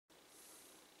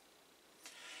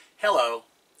Hello,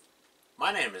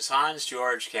 my name is Hans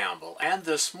George Campbell, and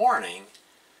this morning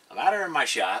I'm out here in my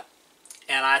shop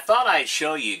and I thought I'd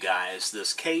show you guys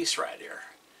this case right here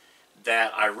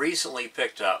that I recently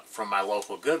picked up from my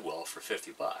local Goodwill for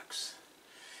 50 bucks.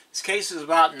 This case is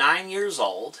about 9 years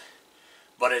old,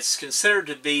 but it's considered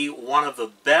to be one of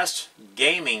the best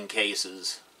gaming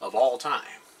cases of all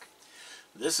time.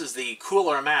 This is the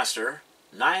Cooler Master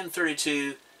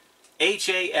 932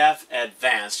 HAF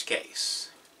Advanced case.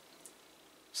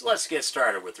 So let's get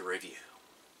started with the review.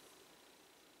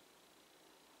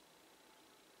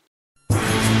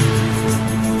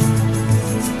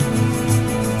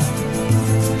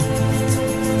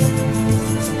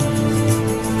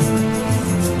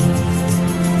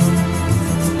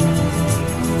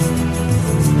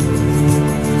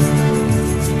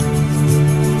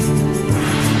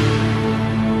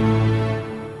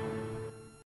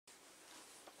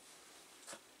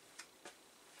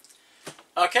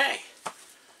 Okay,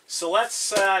 so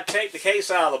let's take the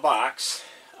case out of the box.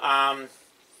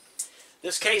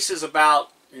 This case is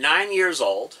about 9 years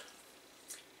old,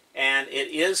 and it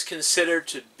is considered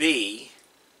to be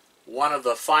one of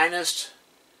the finest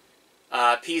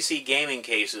PC gaming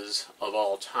cases of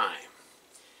all time.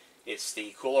 It's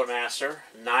the Cooler Master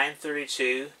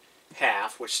 932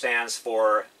 HAF, which stands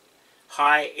for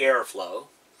High Airflow,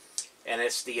 and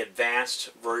it's the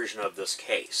advanced version of this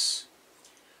case.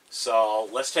 So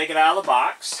let's take it out of the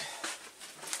box.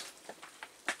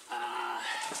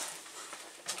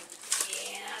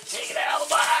 Yeah, take it out of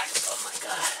the box. Oh my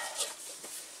god.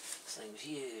 This thing's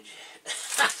huge.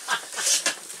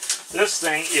 This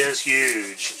thing is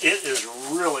huge. It is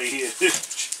really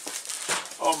huge.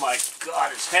 Oh my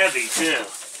god, it's heavy too.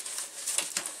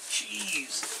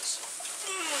 Jesus.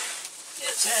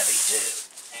 It's heavy too.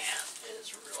 Man, it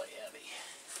is really heavy.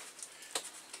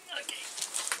 Okay.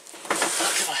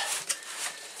 Come on.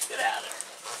 Get out of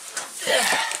there.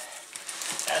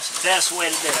 That's the best way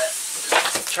to do it.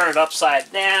 Turn it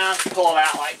upside down, pull it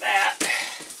out like that,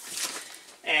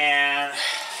 and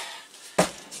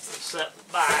set the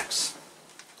box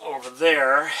over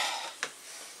there.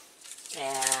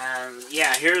 And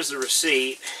yeah, here's the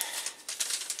receipt.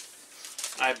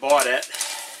 I bought it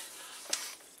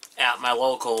at my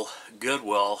local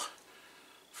Goodwill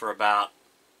for about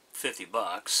 50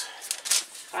 bucks.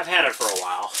 I've had it for a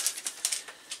while.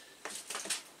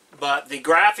 But the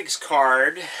graphics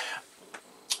card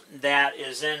that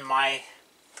is in my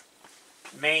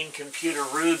main computer,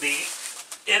 Ruby,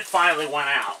 it finally went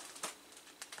out.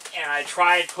 And I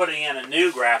tried putting in a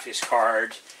new graphics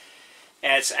card,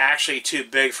 and it's actually too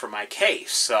big for my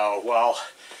case. So, well,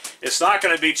 it's not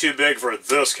going to be too big for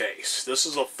this case. This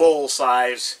is a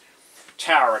full-size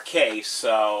tower case,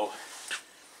 so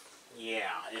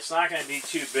yeah, it's not going to be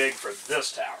too big for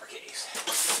this tower case.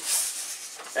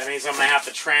 That means I'm going to have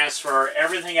to transfer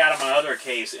everything out of my other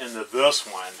case into this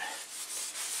one.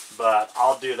 But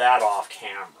I'll do that off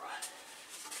camera.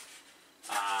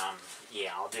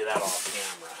 Yeah, I'll do that off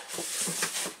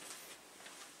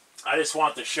camera. I just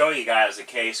want to show you guys the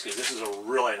case because this is a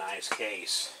really nice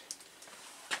case.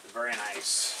 A very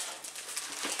nice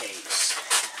case.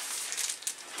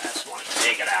 I just want to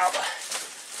take it out of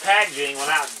the packaging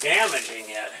without damaging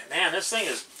it. Man, this thing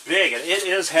is big and it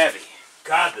is heavy.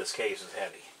 God, this case is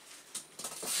heavy.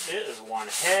 It is one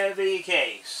heavy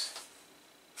case.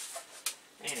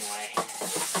 Anyway,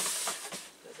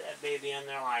 put that baby in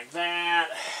there like that.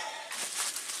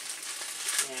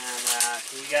 And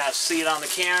can you guys see it on the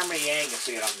camera? Yeah, you can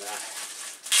see it on the...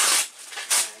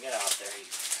 Get out there.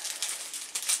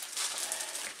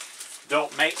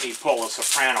 Don't make me pull a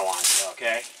soprano on you,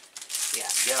 okay? Yeah,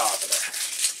 get off of there.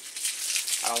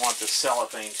 I don't want the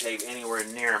cellophane tape anywhere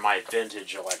near my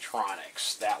vintage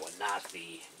electronics. That would not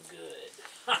be good.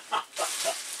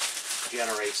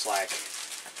 Generates like,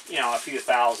 you know, a few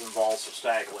thousand volts of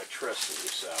static electricity,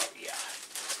 so yeah.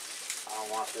 I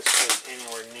don't want this tape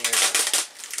anywhere near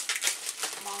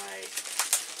my...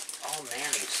 Oh man,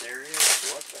 are you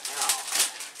serious? What the hell?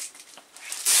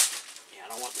 Yeah, I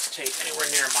don't want this tape anywhere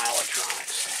near my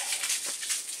electronics.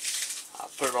 I'll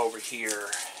put it over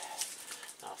here.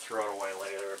 I'll throw it away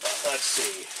later, but let's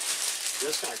see. Is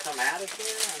this going to come out of here?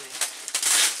 I mean,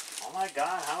 oh my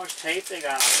god, how much tape they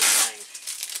got on this thing?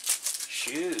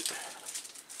 Shoot.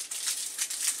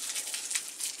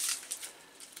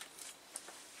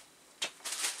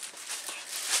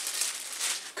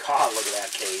 God, look at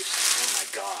that case. Oh my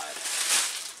god.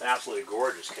 It's an absolutely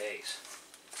gorgeous case.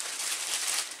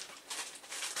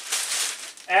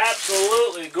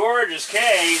 Absolutely gorgeous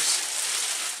case.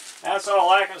 That's all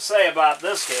I can say about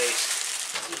this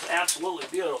case. It's absolutely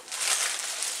beautiful.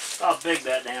 How big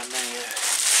that damn thing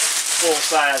is.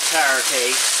 full-size tower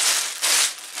case.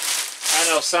 I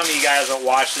know some of you guys that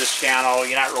watch this channel,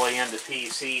 you're not really into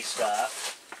PC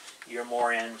stuff. You're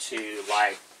more into,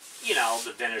 like, you know,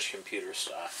 the vintage computer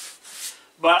stuff.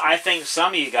 But I think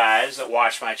some of you guys that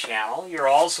watch my channel, you're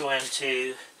also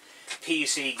into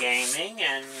PC gaming,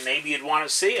 and maybe you'd want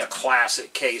to see a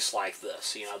classic case like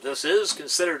this. You know, this is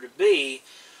considered to be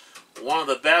one of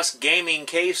the best gaming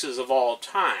cases of all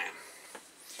time.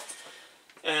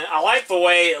 And I like the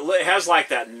way it has like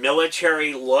that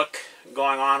military look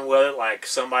going on with it, like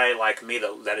somebody like me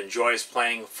that enjoys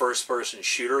playing first-person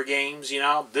shooter games, you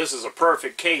know. This is a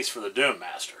perfect case for the Doom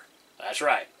Master. That's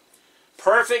right.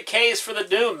 Perfect case for the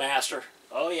Doom Master.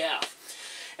 Oh, yeah.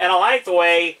 And I like the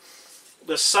way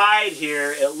the side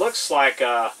here, it looks like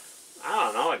a, I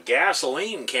don't know, a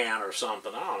gasoline can or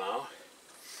something. I don't know.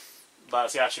 But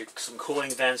it's got some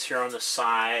cooling vents here on the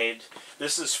side.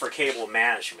 This is for cable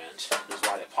management. This is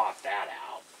why they popped that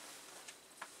out.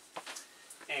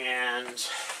 And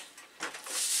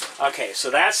okay,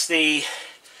 so that's the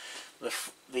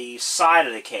side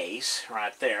of the case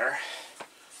right there.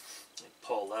 Let me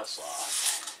pull this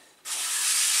off.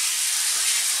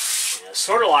 And it's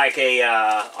sort of like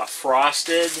a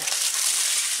frosted.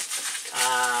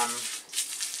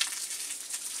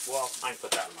 Well, I can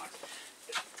put that in my.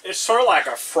 It's sort of like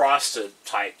a frosted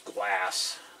type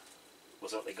glass.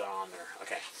 Was what they got on there.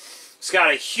 Okay, it's got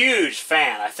a huge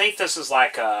fan. I think this is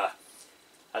like a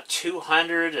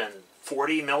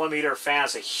 240 millimeter fan.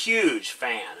 It's a huge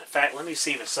fan. In fact, let me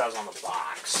see if it says on the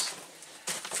box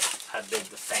how big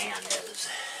the fan is.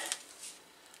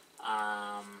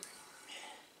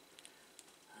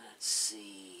 Let's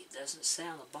see. It doesn't say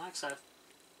on the box. Okay.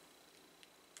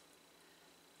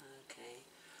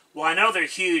 Well, I know they're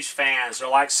huge fans. They're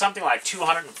like something like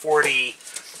 240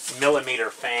 millimeter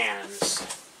fans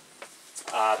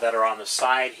that are on the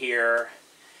side here.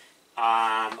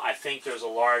 I think there's a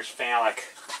large fan like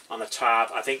on the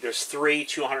top. I think there's 3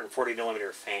 240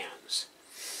 millimeter fans.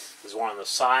 There's one on the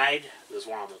side, there's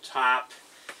one on the top,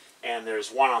 and there's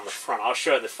one on the front. I'll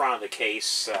show you the front of the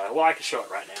case. Well, I can show it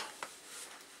right now.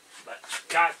 But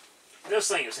God, this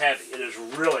thing is heavy. It is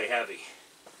really heavy.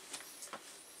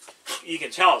 You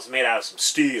can tell it's made out of some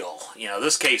steel. You know,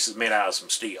 this case is made out of some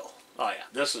steel. Oh yeah,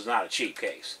 this is not a cheap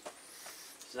case.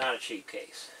 It's not a cheap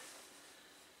case.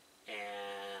 And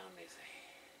let me see.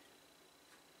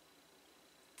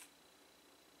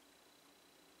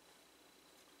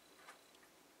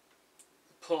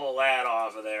 Pull that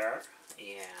off of there.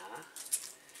 Yeah.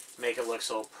 Make it look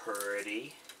so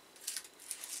pretty.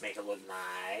 Make it look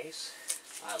nice.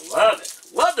 I love it.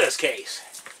 Love this case.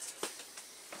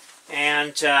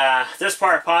 And this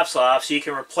part pops off, so you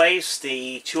can replace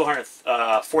the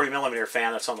 240 millimeter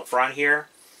fan that's on the front here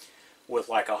with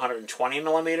like a 120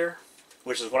 millimeter,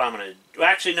 which is what I'm going to do.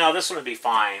 Actually, no, this one would be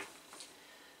fine,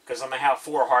 because I'm going to have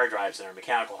 4 hard drives in there,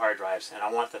 mechanical hard drives, and I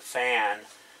want the fan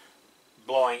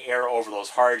blowing air over those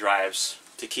hard drives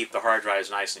to keep the hard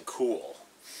drives nice and cool.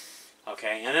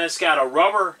 Okay, and then it's got a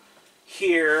rubber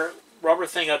here, rubber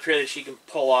thing up here that you can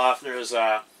pull off. There's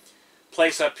a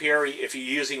place up here, if you're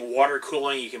using water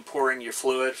cooling, you can pour in your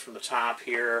fluid from the top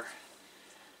here.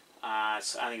 I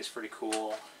think it's pretty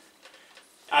cool.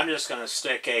 I'm just going to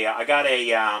stick I got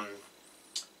a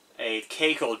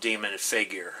Keiko Demon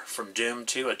figure from Doom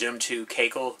 2, a Doom 2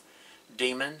 Keiko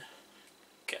Demon,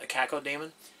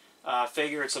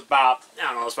 figure. It's about,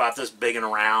 I don't know, it's about this big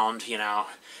and round, you know.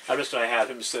 I'm just going to have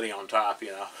him sitting on top,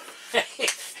 you know.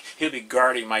 He'll be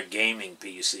guarding my gaming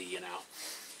PC, you know.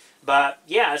 But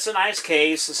yeah, it's a nice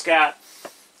case. It's got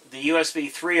the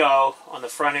USB 3.0 on the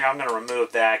front here. I'm going to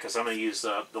remove that because I'm going to use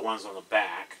the ones on the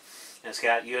back. And it's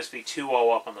got USB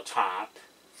 2.0 up on the top.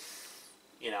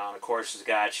 You know, and of course it's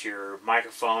got your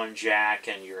microphone jack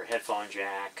and your headphone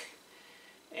jack.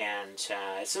 And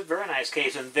it's a very nice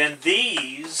case. And then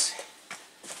these,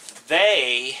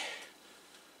 they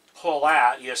pull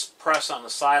out. You just press on the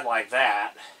side like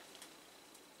that.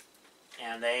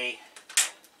 And they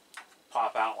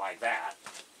pop out like that.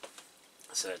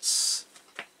 So it's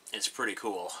pretty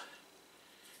cool.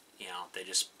 You know, they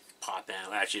just pop in.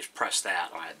 Actually, just press that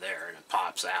right there and it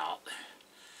pops out.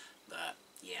 But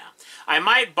yeah, I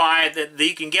might buy that.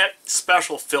 You can get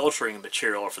special filtering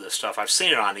material for this stuff. I've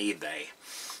seen it on eBay,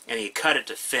 and you cut it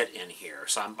to fit in here.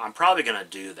 So I'm probably going to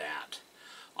do that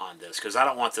on this, because I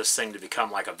don't want this thing to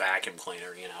become like a vacuum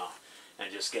cleaner, you know,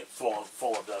 and just get full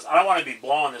of dust. I don't want to be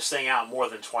blowing this thing out more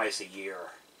than twice a year.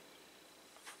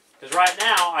 Because right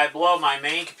now, I blow my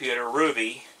main computer,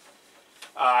 Ruby.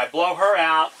 I blow her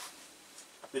out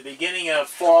the beginning of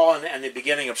fall and the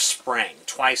beginning of spring,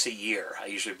 twice a year. I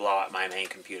usually blow out my main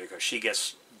computer because she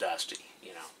gets dusty,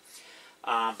 you know.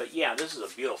 But yeah, this is a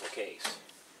beautiful case.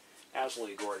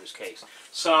 Absolutely gorgeous case.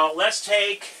 So let's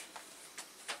take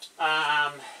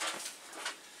the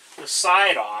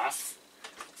side off.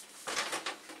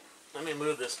 Let me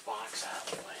move this box out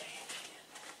of the way.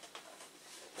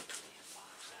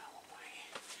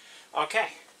 Okay.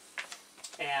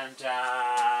 And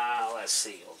let's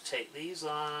see. We'll take these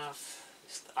off.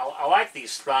 I like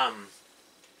these thumb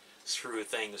screw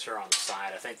things here on the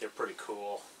side. I think they're pretty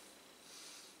cool.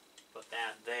 Put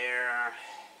that there.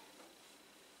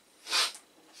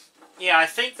 Yeah, I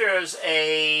think there's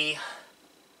a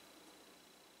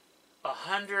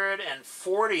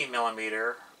 140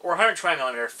 millimeter or 120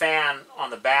 millimeter fan on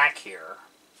the back here.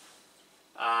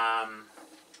 I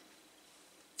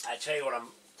tell you what I'm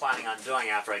planning on doing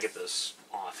after I get this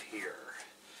off here.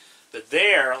 But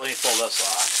there, let me pull this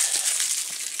off.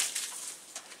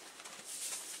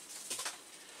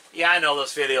 Yeah, I know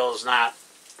this video is not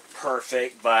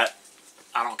perfect, but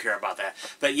I don't care about that.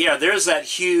 But yeah, there's that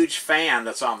huge fan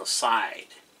that's on the side.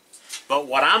 But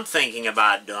what I'm thinking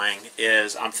about doing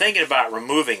is I'm thinking about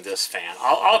removing this fan.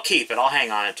 I'll keep it. I'll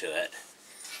hang on to it.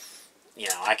 You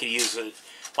know, I could use it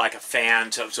like a fan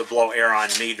to blow air on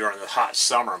me during the hot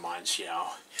summer months, you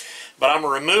know. But I'm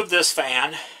going to remove this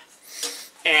fan,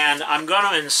 and I'm going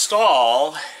to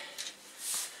install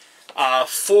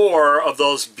 4 of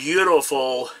those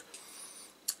beautiful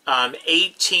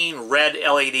 18 red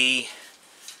LED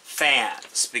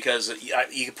fans, because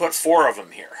you can put 4 of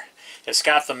them here. It's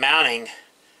got the mounting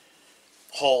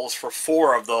holes for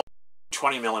 4 of those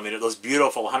 20 millimeter, those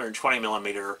beautiful 120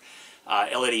 millimeter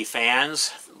LED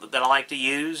fans that I like to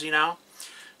use, you know.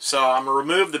 So I'm going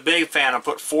to remove the big fan and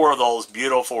put 4 of those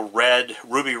beautiful red,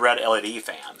 ruby red LED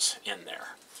fans in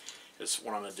there. Is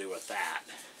what I'm going to do with that.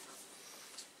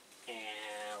 And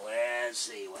let's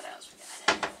see what else we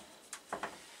got.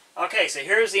 Okay, so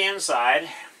here's the inside.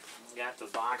 We got the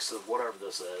box of whatever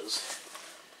this is.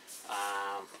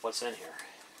 What's in here?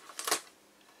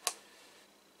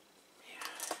 Yeah.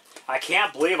 I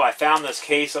can't believe I found this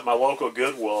case at my local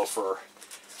Goodwill for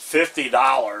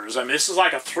 $50. I mean, this is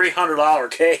like a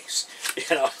 $300 case.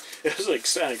 You know, it was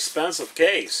an expensive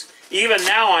case. Even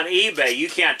now on eBay, you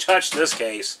can't touch this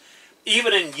case.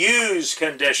 Even in used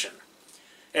condition,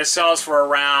 it sells for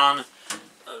around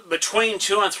between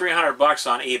 $200 and $300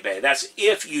 on eBay. That's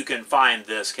if you can find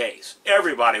this case.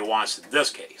 Everybody wants this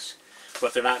case,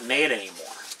 but they're not made anymore.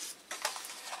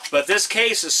 But this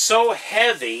case is so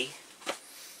heavy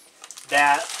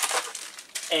that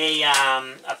a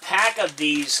pack of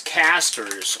these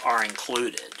casters are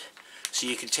included. So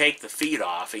you can take the feet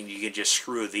off and you can just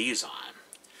screw these on.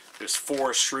 There's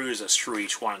 4 screws that screw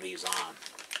each one of these on.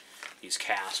 These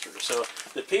casters. So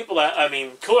the people that, I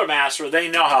mean, Cooler Master, they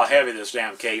know how heavy this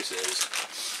damn case is.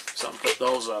 So I'm going to put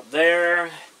those up there.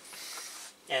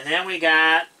 And then we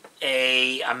got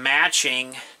a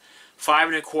matching 5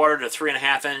 1/4 to 3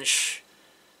 1/2 inch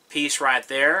piece right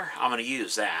there. I'm going to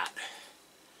use that.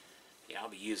 Yeah, I'll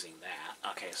be using that.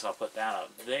 Okay, so I'll put that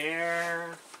up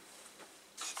there.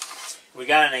 We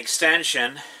got an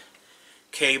extension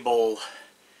cable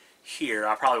here.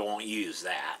 I probably won't use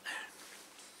that.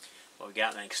 But we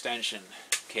got an extension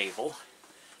cable.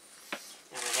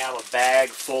 And we have a bag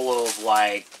full of,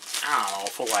 like, I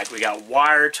don't know, we got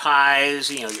wire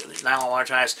ties, you know, nylon wire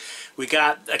ties. We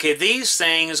got, okay, these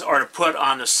things are to put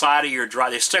on the side of your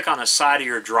drive. They stick on the side of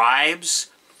your drives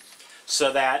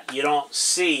so that you don't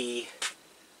see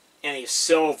any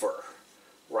silver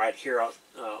right here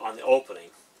on the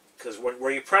opening. Because where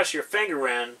you press your finger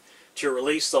in to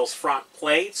release those front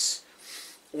plates,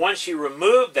 once you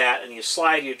remove that and you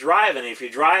slide your drive in, if your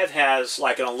drive has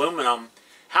like an aluminum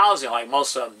housing, like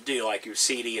most of them do, like your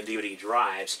CD and DVD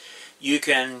drives, you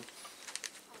can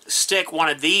stick one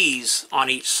of these on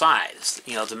each side,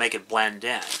 you know, to make it blend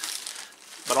in.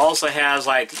 But also has,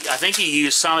 like, I think you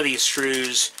use some of these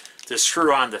screws to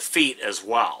screw on the feet as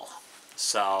well.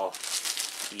 So,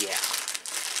 yeah.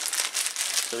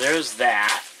 So there's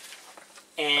that.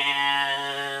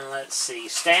 And let's see,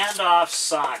 standoff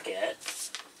socket.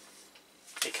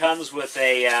 It comes with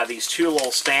these 2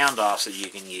 little standoffs that you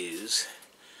can use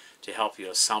to help you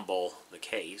assemble the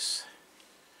case.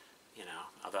 You know,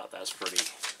 I thought that's pretty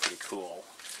cool.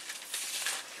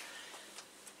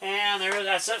 And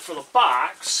that's it for the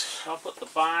box. I'll put the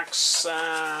box,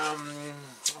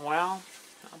 well,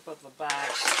 I'll put the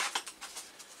box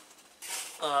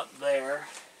up there.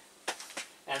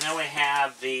 And then we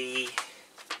have the,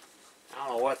 I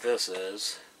don't know what this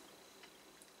is.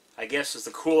 I guess it's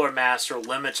the Cooler Master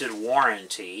Limited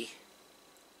Warranty.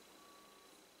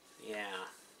 Yeah.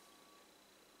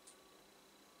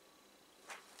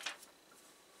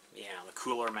 Yeah, the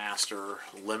Cooler Master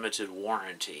limited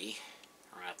warranty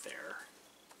right there.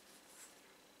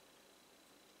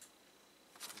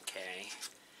 Okay,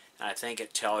 and I think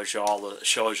it tells you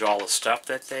shows you all the stuff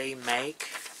that they make,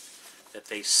 that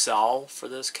they sell for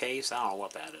this case. I don't know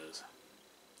what that is.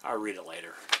 I'll read it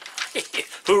later.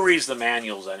 Who reads the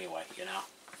manuals anyway, you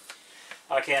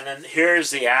know? Okay, and then here's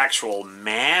the actual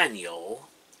manual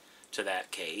to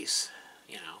that case.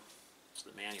 You know, it's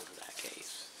the manual to that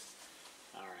case.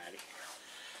 Alrighty.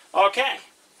 Okay.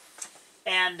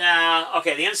 And,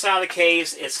 okay, the inside of the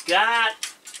case, it's got,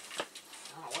 I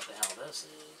don't know what the hell this is.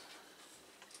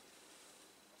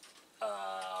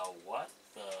 What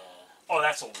the, oh,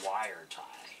 that's a wire tie.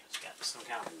 It's got some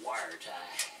kind of wire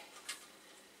tie.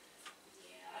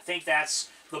 Yeah, I think that's,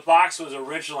 the box was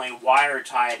originally wire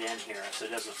tied in here so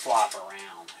it doesn't flop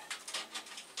around.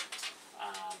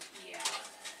 Yeah.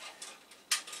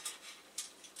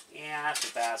 Yeah, that's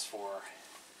what that's for.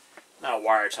 Not a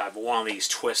wire tie, but one of these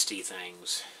twisty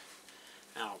things.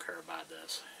 I don't care about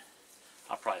this.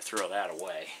 I'll probably throw that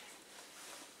away.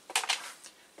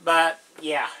 But,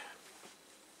 yeah.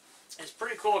 It's a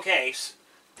pretty cool case.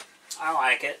 I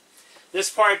like it. This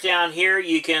part down here,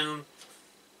 you can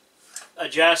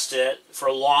adjust it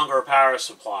for longer power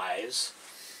supplies.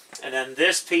 And then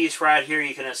this piece right here,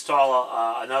 you can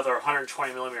install another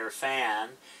 120 millimeter fan.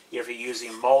 If you're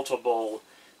using multiple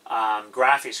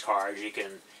graphics cards, you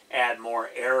can add more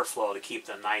airflow to keep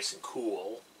them nice and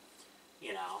cool,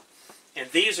 you know. And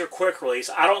these are quick release.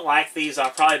 I don't like these. I'll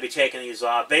probably be taking these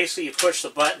off. Basically, you push the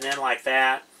button in like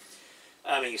that.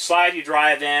 I mean, you slide your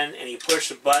drive in, and you push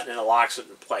the button, and it locks it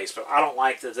in place. But I don't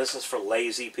like that. This is for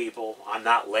lazy people. I'm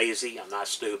not lazy. I'm not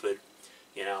stupid,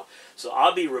 you know. So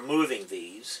I'll be removing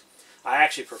these. I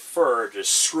actually prefer to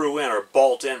screw in or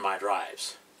bolt in my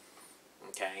drives.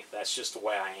 Okay, that's just the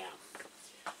way I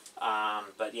am.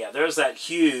 But yeah, there's that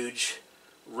huge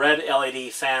red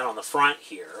LED fan on the front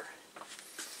here.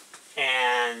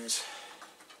 And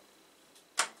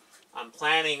I'm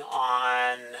planning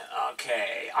on,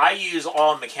 okay, I use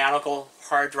all mechanical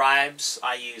hard drives.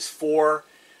 I use 4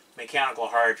 mechanical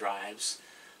hard drives.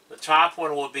 The top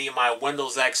one will be my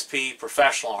Windows XP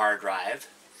professional hard drive.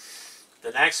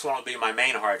 The next one will be my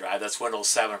main hard drive. That's Windows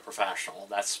 7 professional.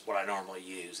 That's what I normally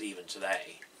use even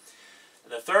today.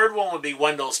 The third one would be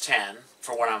Windows 10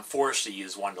 for when I'm forced to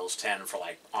use Windows 10 for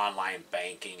like online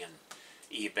banking and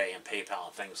eBay and PayPal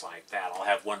and things like that. I'll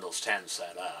have Windows 10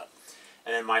 set up.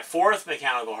 And then my 4th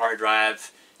mechanical hard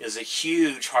drive is a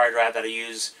huge hard drive that I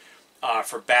use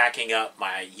for backing up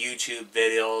my YouTube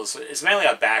videos. It's mainly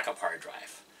a backup hard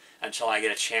drive until I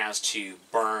get a chance to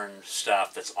burn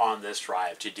stuff that's on this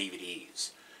drive to DVDs.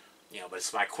 You know, but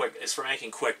it's for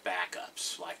making quick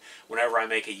backups. Like whenever I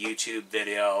make a YouTube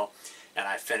video and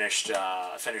I finished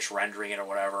rendering it or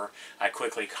whatever, I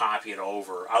quickly copy it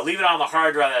over. I'll leave it on the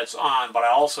hard drive that it's on, but I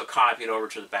also copy it over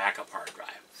to the backup hard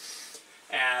drive.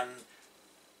 And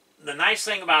the nice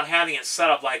thing about having it set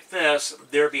up like this,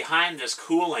 they're behind this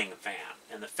cooling fan.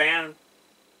 And the fan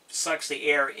sucks the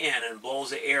air in and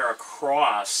blows the air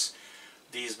across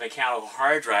these mechanical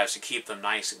hard drives to keep them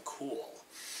nice and cool.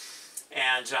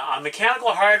 And on mechanical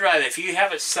hard drive, if you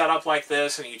have it set up like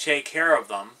this and you take care of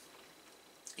them,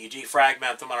 you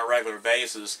defragment them on a regular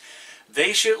basis,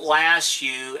 they should last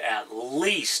you at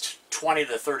least 20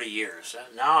 to 30 years.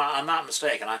 No, I'm not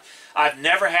mistaken. I've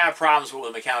never had problems with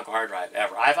a mechanical hard drive,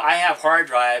 ever. I have hard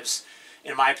drives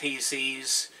in my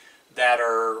PCs that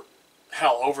are,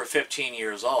 hell, over 15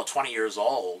 years old, 20 years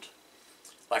old.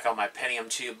 Like on my Pentium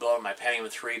 2 build, my Pentium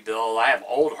 3 build, I have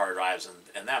old hard drives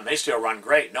in them. They still run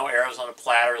great. No arrows on the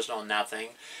platters, no nothing.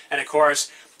 And of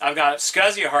course, I've got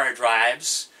SCSI hard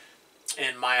drives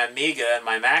in my Amiga and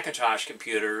my Macintosh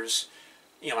computers,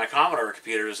 you know, my Commodore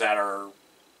computers that are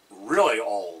really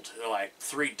old. They're like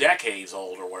 3 decades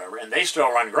old or whatever, and they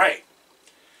still run great.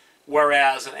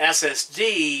 Whereas an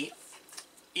SSD,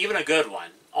 even a good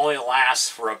one, only lasts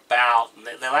for about,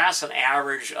 they last an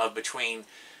average of between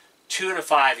 2 to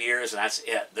 5 years, and that's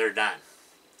it. They're done.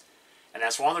 And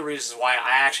that's one of the reasons why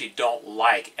I actually don't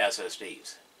like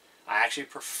SSDs. I actually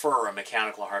prefer a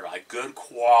mechanical hard drive, a good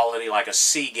quality, like a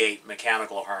Seagate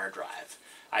mechanical hard drive.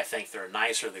 I think they're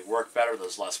nicer, they work better,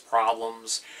 there's less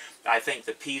problems. I think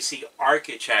the PC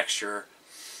architecture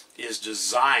is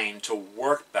designed to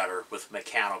work better with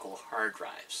mechanical hard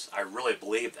drives. I really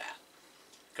believe that.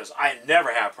 Because I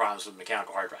never have problems with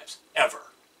mechanical hard drives, ever.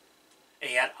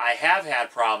 And yet, I have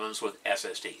had problems with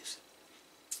SSDs.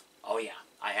 Oh yeah,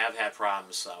 I have had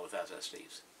problems with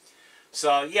SSDs.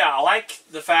 So yeah, I like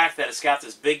the fact that it's got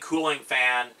this big cooling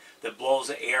fan that blows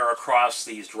the air across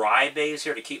these dry bays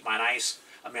here to keep my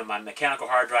my mechanical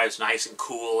hard drives nice and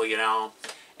cool, you know.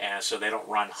 and so they don't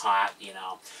run hot, you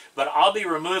know. But I'll be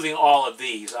removing all of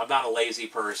these. I'm not a lazy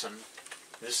person.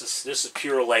 This is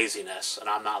pure laziness, and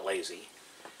I'm not lazy.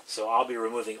 So I'll be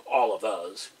removing all of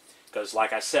those because,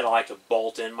 like I said, I like to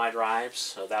bolt in my drives,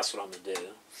 so that's what I'm going to do.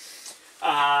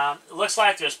 It looks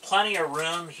like there's plenty of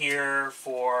room here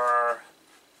for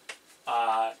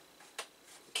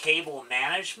cable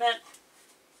management.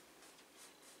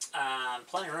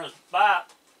 Plenty of room, about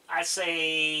I'd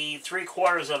say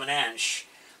 3/4 of an inch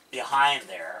behind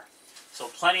there. So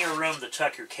plenty of room to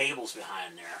tuck your cables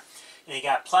behind there. And you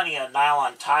got plenty of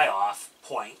nylon tie-off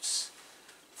points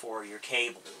for your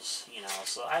cables, you know,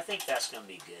 so I think that's going to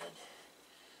be good.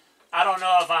 I don't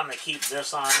know if I'm going to keep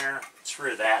this on there.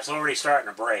 Screw that. It's already starting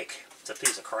to break. It's a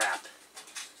piece of crap.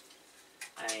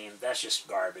 I mean, that's just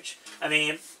garbage. I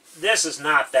mean, this is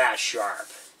not that sharp.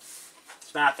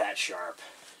 It's not that sharp.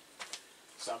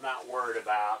 So I'm not worried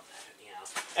about, you know.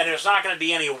 And there's not going to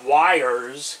be any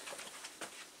wires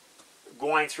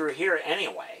going through here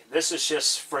anyway. This is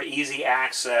just for easy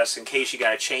access in case you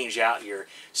got to change out your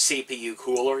CPU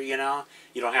cooler, you know.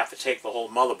 You don't have to take the whole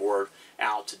motherboard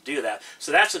out to do that.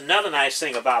 So that's another nice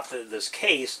thing about this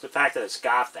case, the fact that it's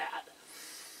got that,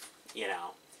 you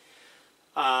know.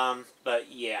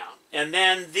 But yeah. And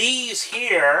then these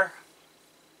here,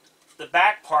 the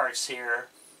back parts here,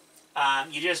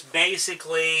 you just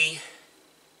basically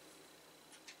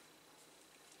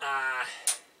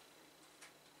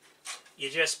you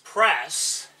just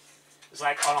press. It's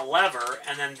like on a lever,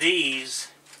 and then these,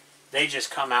 they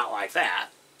just come out like that.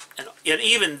 And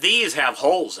even these have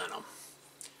holes in them.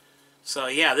 So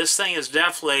yeah, this thing is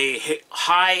definitely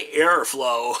high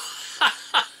airflow.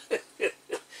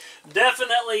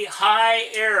 Definitely high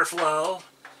airflow.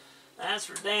 That's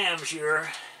for damn sure.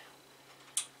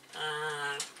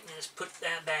 Just put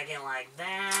that back in like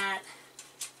that.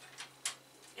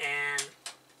 And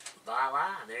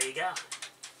voila, there you go.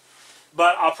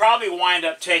 But I'll probably wind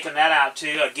up taking that out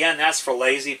too. Again, that's for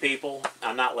lazy people.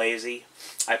 I'm not lazy.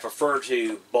 I prefer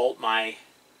to bolt my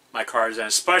cards in,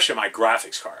 especially my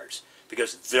graphics cards,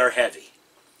 because they're heavy.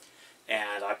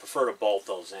 And I prefer to bolt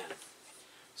those in.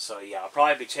 So yeah, I'll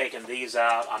probably be taking these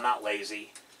out. I'm not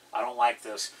lazy. I don't like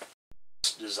this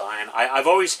design. I've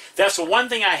always, that's the one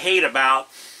thing I hate about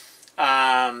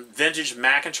vintage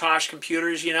Macintosh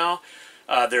computers, you know.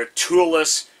 They're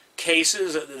toolless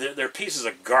cases. They're pieces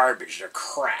of garbage. They're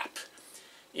crap.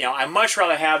 You know, I'd much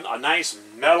rather have a nice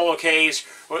metal case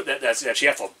that you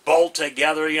have to bolt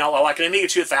together, you know, like an Amiga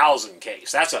 2000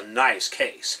 case. That's a nice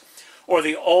case. Or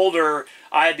the older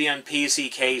IBM PC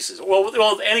cases.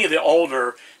 Well, any of the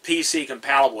older PC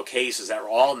compatible cases that were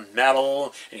all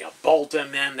metal, and you know, bolt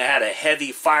them in. They had a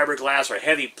heavy fiberglass or a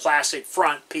heavy plastic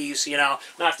front piece, you know,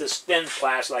 not this thin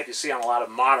plastic like you see on a lot of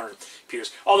modern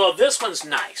computers. Although this one's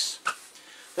nice.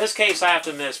 This case, I have to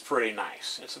admit, is pretty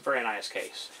nice. It's a very nice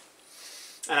case.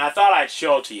 And I thought I'd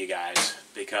show it to you guys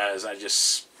because I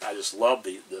just love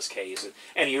this case.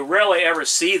 And you rarely ever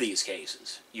see these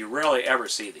cases. You rarely ever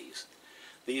see these.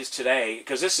 These today,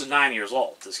 because this is 9 years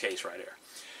old, this case right here.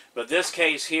 But this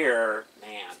case here,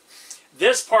 man,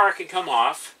 this part can come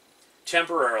off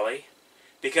temporarily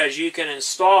because you can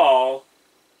install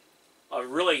a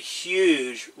really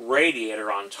huge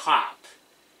radiator on top.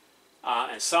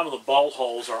 And some of the bolt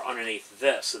holes are underneath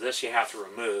this, so this you have to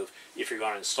remove if you're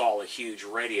going to install a huge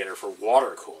radiator for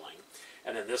water cooling.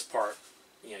 And then this part,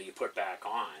 you know, you put back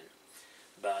on.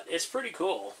 But it's pretty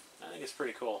cool. I think it's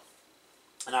pretty cool.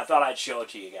 And I thought I'd show it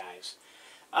to you guys.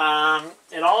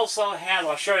 It also has,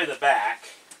 I'll show you the back.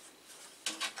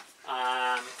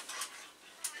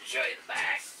 Show you the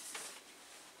back.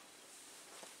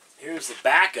 Here's the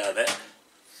back of it.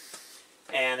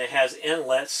 And it has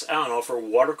inlets, I don't know, for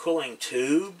water cooling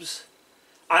tubes.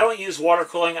 I don't use water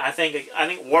cooling. I think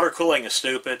water cooling is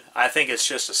stupid. I think it's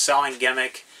just a selling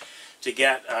gimmick to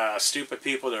get stupid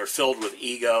people that are filled with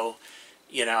ego,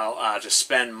 you know, to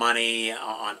spend money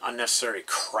on unnecessary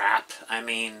crap. I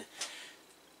mean,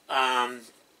 on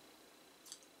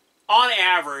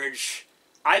average,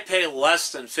 I pay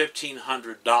less than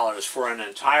 $1,500 for an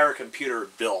entire computer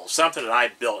build, something that I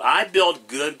built. I build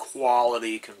good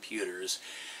quality computers,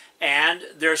 and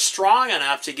they're strong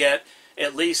enough to get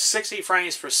at least 60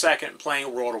 frames per second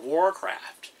playing World of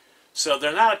Warcraft. So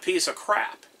they're not a piece of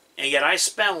crap. And yet I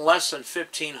spend less than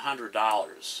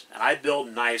 $1,500, and I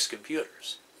build nice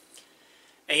computers.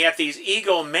 And yet these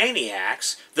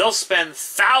egomaniacs, they'll spend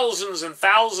thousands and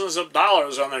thousands of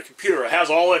dollars on their computer. It has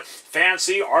all the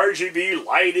fancy RGB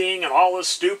lighting and all this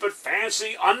stupid,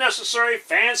 fancy, unnecessary,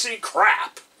 fancy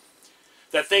crap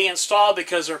that they install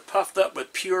because they're puffed up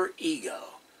with pure ego.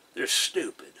 They're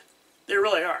stupid. They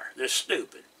really are. They're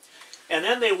stupid. And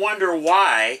then they wonder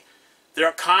why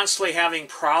they're constantly having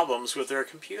problems with their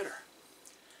computer.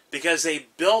 Because they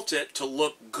built it to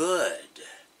look good.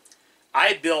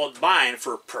 I build mine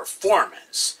for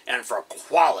performance and for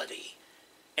quality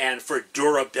and for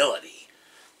durability.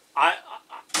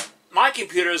 My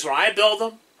computers, when I build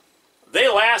them, they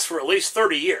last for at least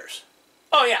 30 years.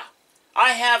 Oh yeah.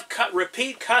 I have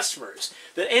repeat customers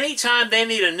that anytime they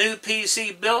need a new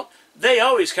PC built, they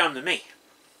always come to me.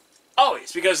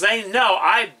 Always. Because they know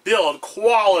I build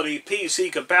quality PC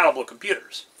compatible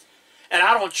computers. And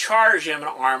I don't charge them an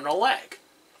arm and a leg.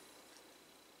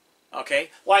 Okay?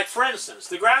 Like for instance,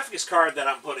 the graphics card that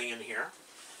I'm putting in here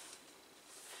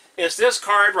is this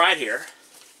card right here.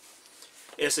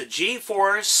 It's a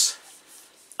GeForce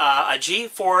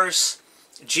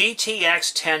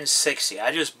GTX 1060.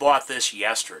 I just bought this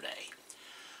yesterday.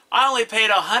 I only paid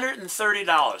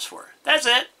 $130 for it. That's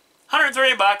it.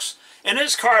 130 bucks. And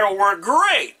this card will work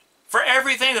great for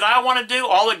everything that I want to do,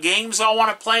 all the games I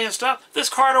want to play and stuff. This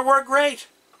card will work great.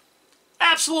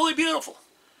 Absolutely beautiful.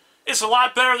 It's a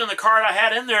lot better than the card I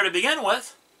had in there to begin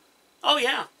with. Oh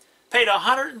yeah. Paid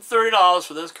 $130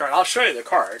 for this card. I'll show you the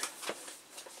card.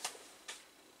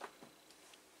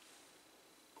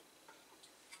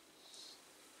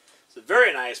 It's a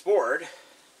very nice board.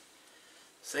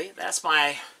 See, that's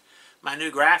my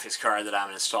new graphics card that I'm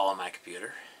going to install on my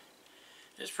computer.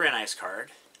 It's a pretty nice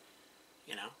card,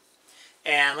 you know.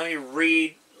 And let me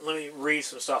read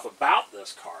some stuff about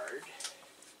this card.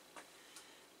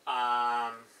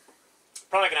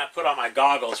 Probably gonna have to put on my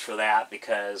goggles for that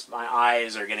because my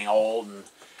eyes are getting old and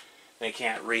they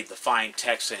can't read the fine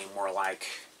text anymore like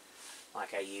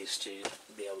I used to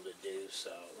be able to do.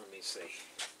 So let me see.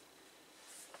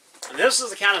 And this is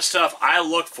the kind of stuff I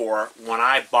look for when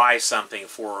I buy something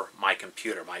for my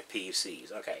computer, my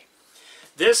PCs. Okay,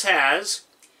 this has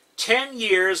 10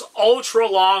 years ultra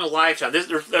long lifetime.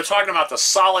 They're talking about the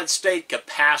solid state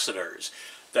capacitors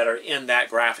that are in that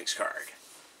graphics card.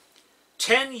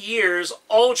 10 years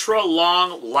ultra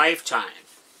long lifetime.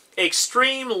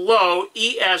 Extreme low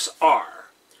ESR.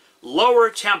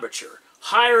 Lower temperature.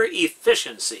 Higher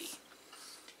efficiency.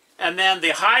 And then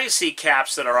the high C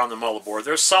caps that are on the motherboard,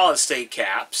 they're solid state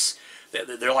caps.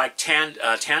 They're like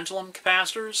tantalum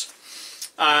capacitors.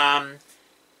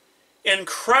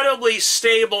 Incredibly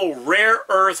stable rare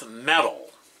earth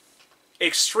metal.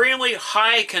 Extremely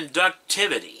high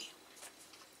conductivity.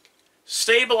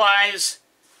 Stabilize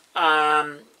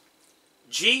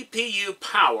GPU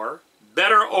power,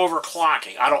 better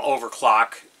overclocking. I don't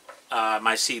overclock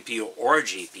my CPU or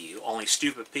GPU. Only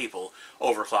stupid people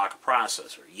overclock a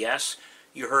processor. Yes,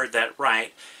 you heard that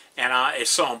right. And it's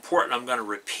so important I'm going to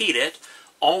repeat it.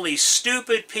 Only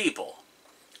stupid people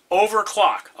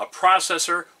overclock a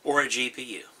processor or a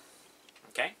GPU.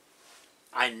 Okay?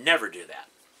 I never do that.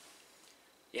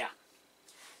 Yeah.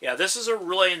 Yeah, this is a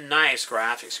really nice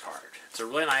graphics card. It's a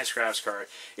really nice graphics card.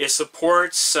 It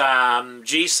supports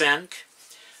G-Sync,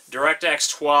 DirectX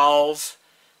 12.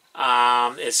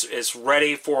 It's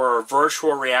ready for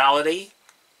virtual reality.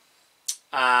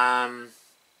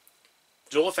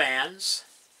 Dual fans.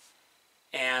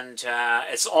 And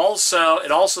it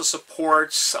also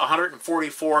supports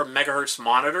 144 megahertz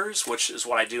monitors, which is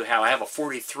what I do have. I have a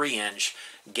 43-inch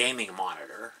gaming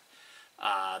monitor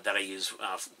that I use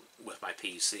with my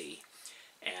PC.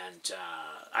 And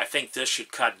I think this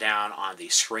should cut down on the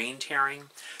screen tearing.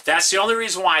 That's the only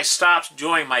reason why I stopped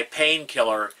doing my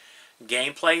Painkiller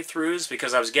gameplay throughs,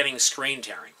 because I was getting screen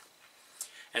tearing.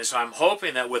 And so I'm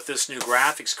hoping that with this new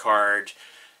graphics card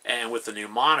and with the new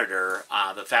monitor,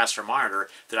 the faster monitor,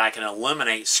 that I can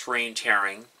eliminate screen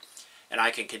tearing and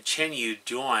I can continue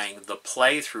doing the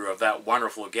playthrough of that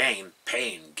wonderful game,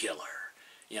 Painkiller.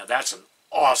 You know, that's an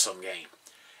awesome game.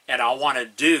 And I want to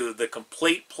do the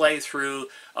complete playthrough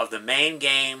of the main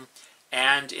game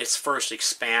and its first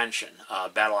expansion,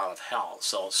 Battle Out of Hell.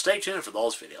 So stay tuned for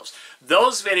those videos.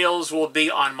 Those videos will be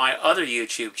on my other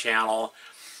YouTube channel,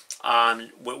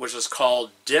 which is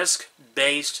called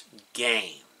Disc-Based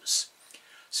Games.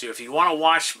 So if you want to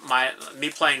watch me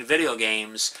playing video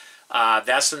games,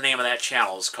 that's the name of that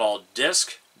channel. It's called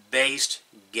Disc-Based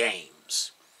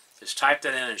Games. Just type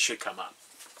that in and it should come up.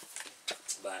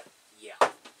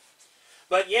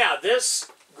 But yeah, this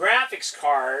graphics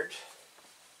card,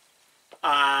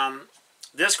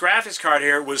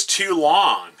 here was too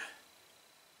long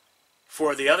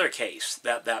for the other case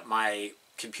that my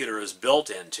computer is built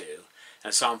into.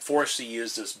 And so I'm forced to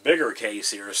use this bigger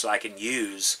case here so I can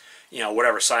use, you know,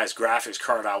 whatever size graphics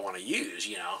card I want to use.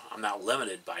 You know, I'm not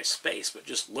limited by space, but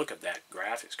just look at that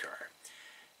graphics card.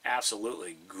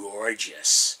 Absolutely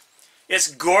gorgeous.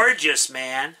 It's gorgeous,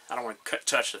 man. I don't want to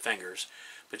touch the fingers.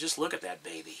 But just look at that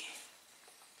baby.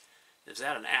 Is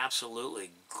that an absolutely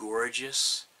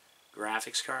gorgeous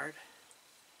graphics card?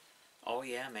 Oh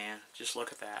yeah, man. Just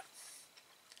look at that.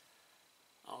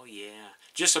 Oh yeah.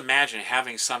 Just imagine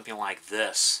having something like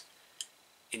this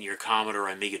in your Commodore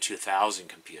Amiga 2000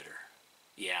 computer.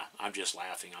 Yeah, I'm just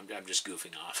laughing. I'm just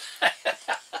goofing off.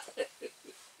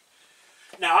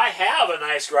 Now, I have a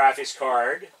nice graphics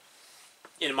card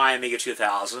in my Amiga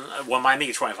 2000. Well, my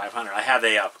Amiga 2500. I have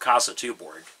a Casa 2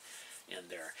 board in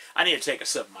there. I need to take a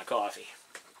sip of my coffee.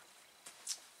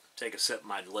 Take a sip of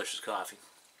my delicious coffee.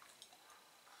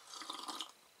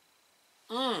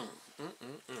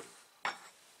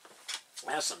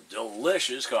 That's some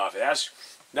delicious coffee.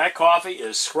 That coffee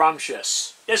is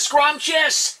scrumptious. It's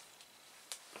scrumptious!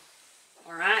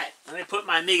 Alright, let me put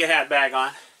my Amiga hat back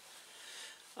on.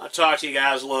 I'll talk to you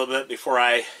guys a little bit before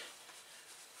I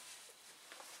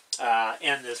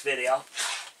end this video.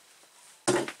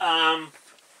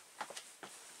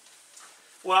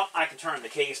 Well, I can turn the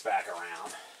case back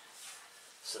around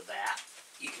so that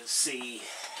you can see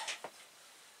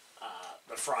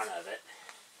the front of it.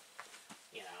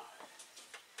 You know,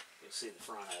 you can see the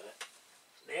front of it.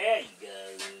 There he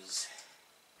goes.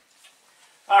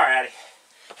 Alrighty.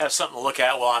 Have something to look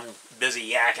at while I'm busy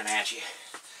yakking at you.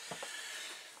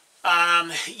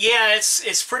 Yeah,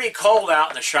 it's pretty cold out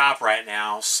in the shop right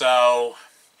now, so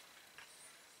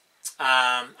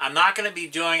I'm not going to be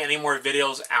doing any more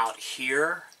videos out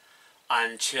here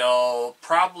until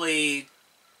probably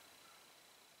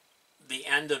the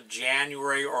end of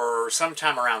January or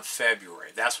sometime around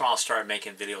February. That's when I'll start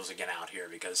making videos again out here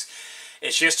because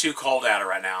it's just too cold out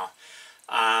right now.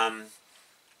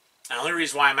 The only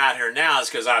reason why I'm out here now is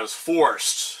because I was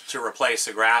forced to replace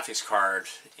the graphics card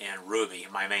in Ruby,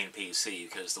 my main PC,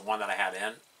 because the one that I had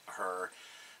in her,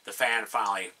 the fan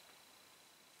finally,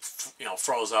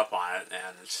 froze up on it,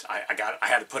 and I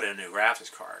had to put in a new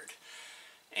graphics card.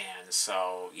 And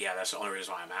so, yeah, that's the only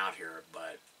reason why I'm out here.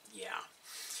 But yeah,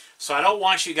 so I don't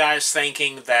want you guys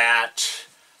thinking that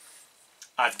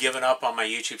I've given up on my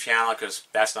YouTube channel, because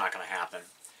that's not going to happen.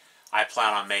 I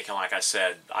plan on making, like I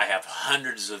said, I have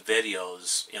hundreds of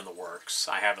videos in the works.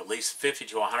 I have at least 50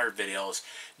 to 100 videos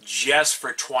just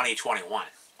for 2021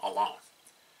 alone.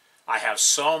 I have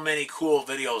so many cool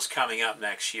videos coming up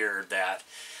next year that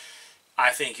I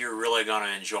think you're really going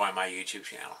to enjoy my YouTube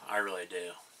channel. I really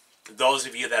do. Those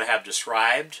of you that have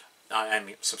subscribed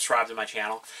to my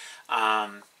channel,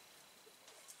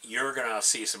 you're going to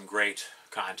see some great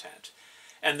content.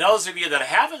 And those of you that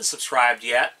haven't subscribed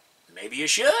yet, maybe you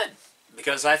should,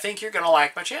 because I think you're going to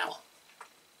like my channel.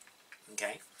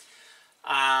 Okay?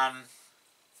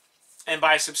 And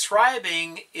by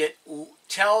subscribing, it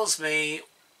tells me,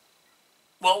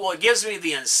 well, it gives me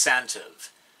the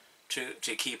incentive to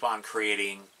keep on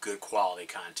creating good quality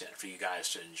content for you guys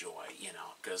to enjoy,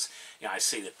 because, I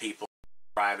see that people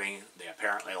subscribing, they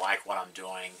apparently like what I'm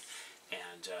doing,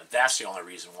 and that's the only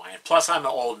reason why. And plus, I'm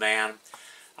an old man.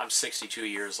 I'm 62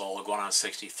 years old, going on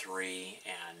 63,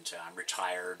 and I'm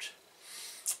retired,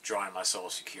 drawing my Social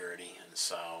Security, and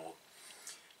so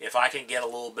if I can get a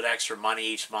little bit extra money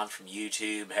each month from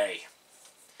YouTube, hey,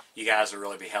 you guys will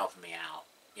really be helping me out,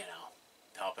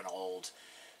 helping an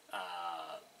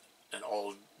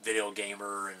old video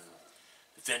gamer and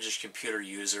vintage computer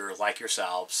user like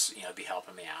yourselves, be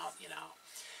helping me out,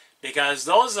 because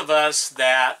those of us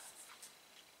that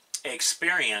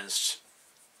experienced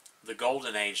the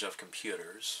golden age of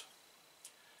computers,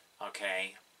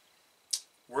 okay,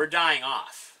 we're dying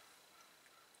off.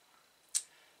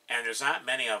 And there's not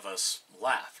many of us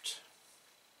left.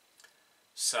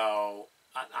 So,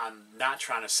 I'm not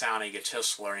trying to sound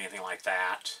egotistical or anything like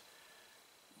that,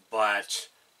 but,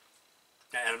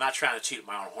 and I'm not trying to toot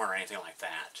my own horn or anything like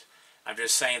that. I'm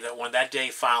just saying that when that day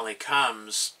finally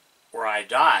comes where I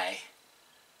die,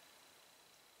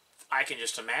 I can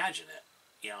just imagine it.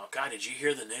 God, did you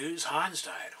hear the news? Hans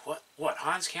died. What?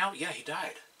 Hans Campbell? Yeah, he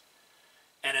died.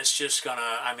 And it's just gonna,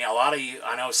 a lot of you,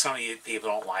 I know some of you people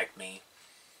don't like me.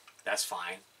 That's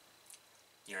fine.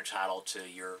 You're entitled to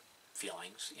your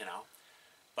feelings,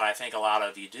 But I think a lot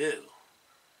of you do.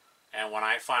 And when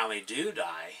I finally do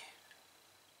die,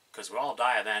 because we all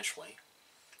die eventually,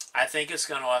 I think it's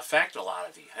going to affect a lot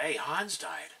of you. Hey, Hans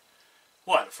died.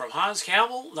 What, from Hans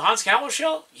Campbell? The Hans Campbell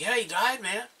show? Yeah, he died,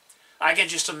 man. I can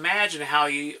just imagine how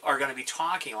you are going to be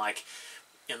talking, like,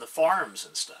 in the forums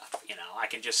and stuff, I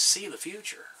can just see the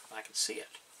future. I can see it,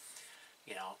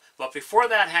 But before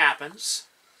that happens,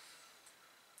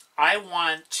 I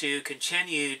want to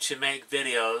continue to make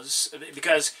videos,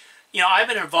 because, I've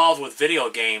been involved with video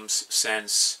games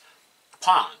since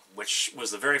Pong, which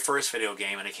was the very first video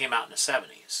game, and it came out in the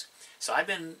 70s. So I've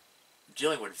been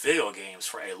dealing with video games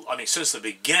for I mean, since the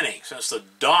beginning, since the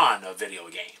dawn of video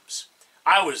games.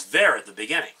 I was there at the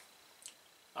beginning.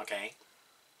 Okay?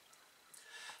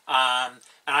 And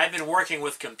I've been working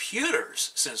with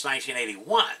computers since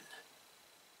 1981.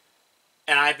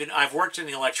 And I've worked in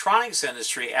the electronics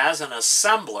industry as an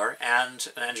assembler and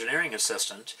an engineering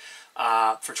assistant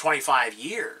for 25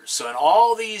 years. So in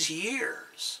all these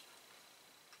years,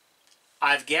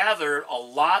 I've gathered a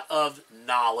lot of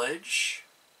knowledge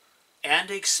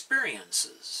and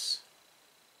experiences.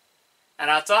 And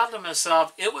I thought to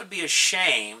myself, it would be a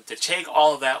shame to take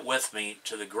all of that with me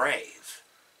to the grave.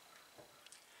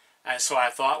 And so I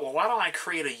thought, well, why don't I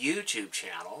create a YouTube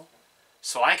channel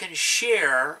so I can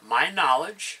share my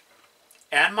knowledge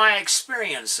and my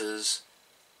experiences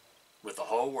with the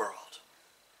whole world.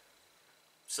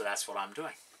 So that's what I'm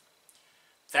doing.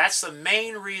 That's the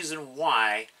main reason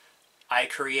why I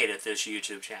created this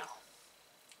YouTube channel.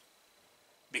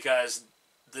 Because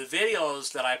the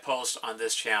videos that I post on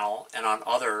this channel and on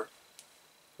other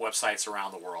websites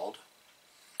around the world,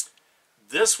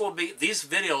 these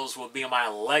videos will be my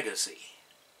legacy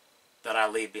that I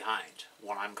leave behind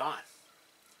when I'm gone.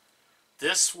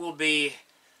 This will be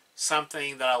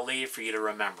something that I'll leave for you to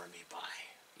remember me by.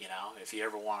 You know, if you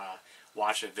ever want to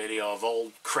watch a video of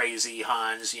old crazy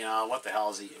Hans, you know, what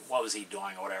was he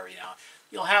doing or whatever, you know,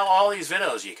 you'll have all these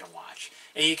videos you can watch.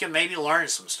 And you can maybe learn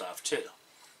some stuff too,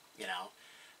 you know.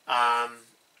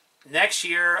 Next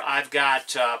year I've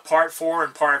got part 4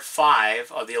 and part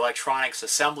 5 of the electronics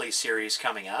assembly series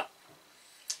coming up.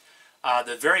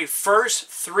 The very first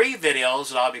 3 videos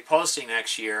that I'll be posting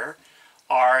next year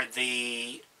are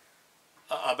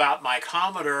about my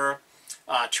Commodore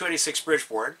 286 bridge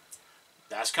board.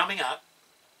 That's coming up.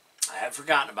 I haven't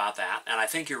forgotten about that, and I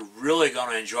think you're really going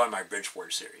to enjoy my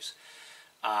bridgeboard series.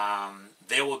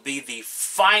 They will be the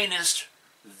finest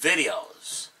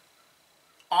videos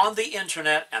on the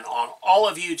internet and on all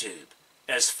of YouTube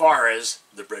as far as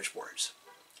the bridgeboards.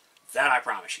 That I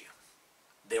promise you.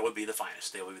 They will be the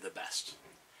finest. They will be the best.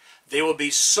 They will be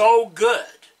so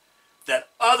good that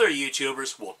other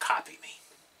YouTubers will copy me.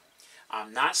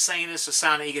 I'm not saying this to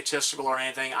sound egotistical or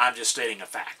anything. I'm just stating a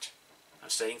fact. I'm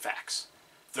stating facts.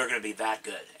 They're going to be that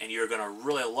good, and you're going to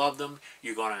really love them.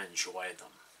 You're going to enjoy them.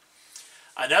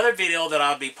 Another video that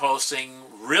I'll be posting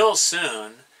real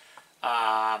soon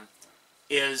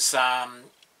is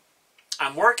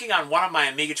I'm working on one of my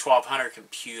Amiga 1200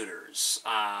 computers.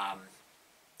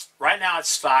 Right now it's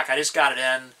stock. I just got it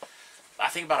in, I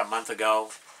think about a month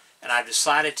ago, and I've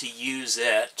decided to use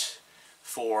it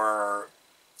for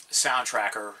sound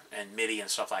tracker and MIDI and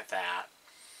stuff like that.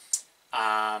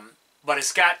 But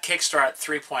it's got Kickstart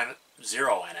 3.0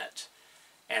 in it,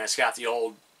 and it's got the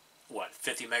old,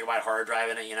 50 megabyte hard drive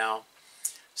in it, you know.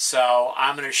 So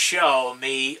I'm going to show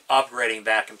me upgrading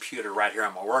that computer right here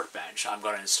on my workbench. I'm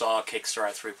going to install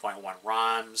Kickstart 3.1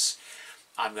 ROMs.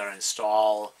 I'm going to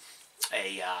install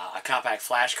a compact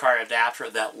flash card adapter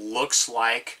that looks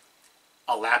like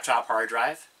a laptop hard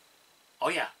drive. Oh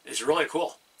yeah, it's really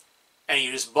cool. And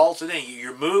you just bolt it in.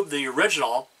 You remove the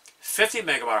original 50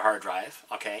 megabyte hard drive,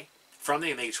 okay, from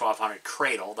the Amiga 1200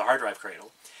 cradle, the hard drive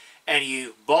cradle, and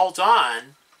you bolt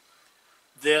on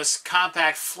this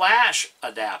compact flash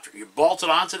adapter. You bolt it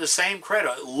onto the same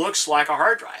cradle. It looks like a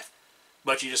hard drive,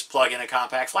 but you just plug in a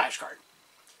compact flash card.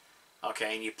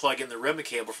 Okay, and you plug in the ribbon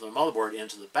cable from the motherboard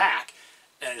into the back,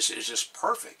 and it's just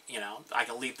perfect. You know, I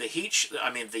can leave the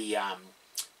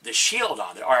the shield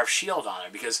on, the RF shield on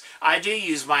it, because I do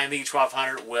use my Amiga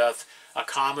 1200 with a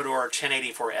Commodore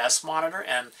 1084S monitor,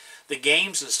 and the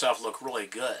games and stuff look really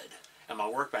good. And my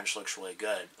workbench looks really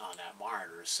good on that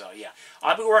monitor. So yeah,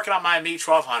 I'll be working on my Amiga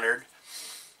 1200,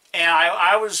 and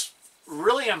I was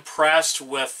really impressed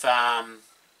with a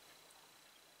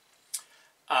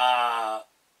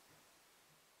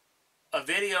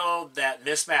video that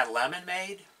Miss Mad Lemon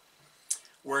made,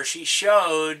 where she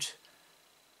showed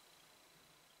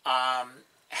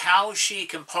how she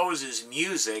composes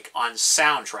music on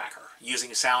Soundtracker,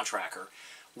 using Soundtracker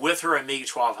with her Amiga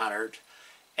 1200.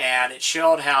 And it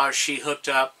showed how she hooked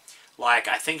up, like,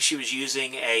 I think she was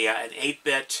using an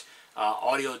 8-bit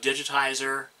audio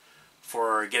digitizer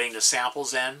for getting the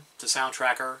samples in to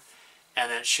Soundtracker.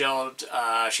 And then it showed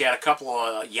she had a couple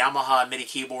of Yamaha MIDI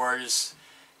keyboards,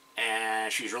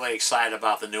 and she was really excited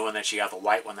about the new one that she got, the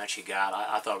white one that she got.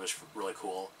 I thought it was really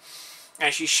cool.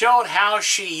 And she showed how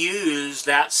she used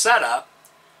that setup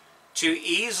to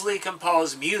easily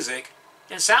compose music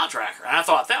in Soundtracker. And I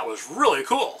thought that was really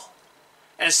cool.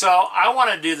 And so I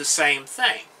want to do the same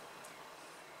thing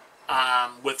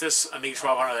with this Amiga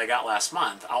 1200 that I got last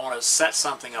month. I want to set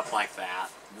something up like that,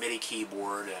 MIDI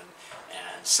keyboard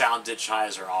and sound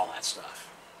digitizer, all that stuff.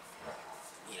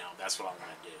 You know, that's what I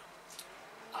want to do.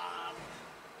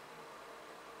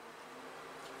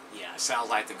 Yeah, it sounds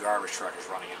like the garbage truck is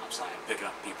running outside picking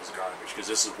up people's garbage, because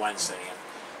this is Wednesday and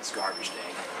it's garbage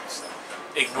day. So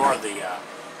ignore the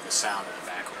sound in the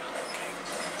background.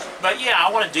 Okay. But yeah, I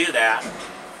want to do that.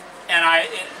 And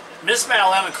Miss Mad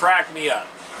Lemon cracked me up.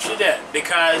 She did,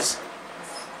 because,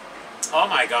 oh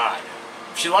my God,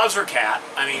 she loves her cat.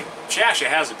 I mean, she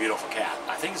actually has a beautiful cat.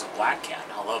 I think it's a black cat.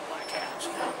 I love black cats.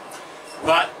 You know?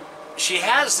 But she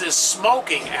has this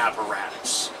smoking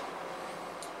apparatus.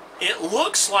 It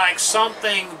looks like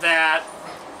something that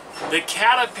the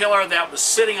caterpillar that was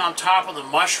sitting on top of the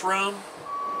mushroom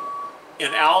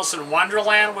in Alice in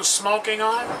Wonderland was smoking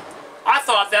on. I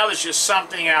thought that was just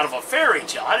something out of a fairy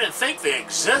tale. I didn't think they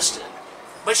existed.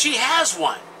 But she has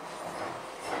one.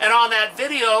 And on that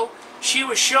video, she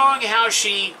was showing how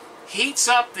she heats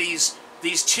up these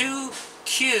two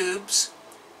cubes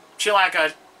to like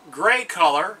a gray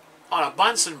color on a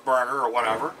Bunsen burner or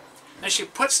whatever. And she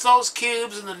puts those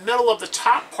cubes in the middle of the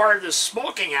top part of this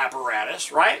smoking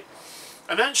apparatus, right?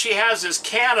 And then she has this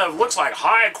can of, looks like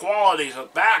high quality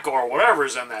tobacco or whatever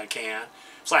is in that can.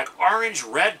 It's like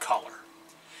orange-red color.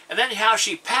 And then how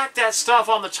she packed that stuff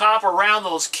on the top around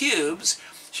those cubes,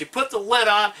 she put the lid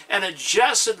on and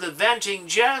adjusted the venting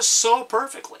just so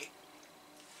perfectly.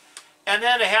 And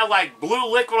then it had like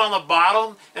blue liquid on the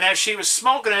bottom, and as she was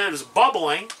smoking it, it was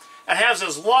bubbling. It has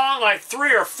this long, like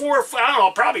 3 or 4, I don't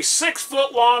know, probably 6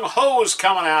 foot long hose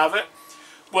coming out of it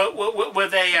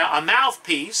with a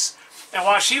mouthpiece. And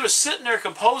while she was sitting there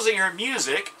composing her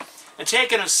music and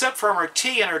taking a sip from her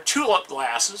tea in her tulip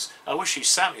glasses, I wish she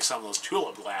sent me some of those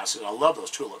tulip glasses. I love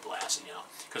those tulip glasses, you know,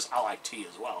 because I like tea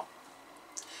as well.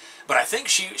 But I think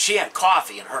she had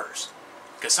coffee in hers,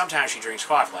 because sometimes she drinks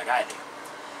coffee like I do.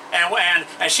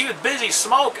 And she was busy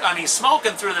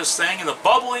smoking through this thing, and the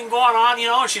bubbling going on, you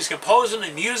know, and she's composing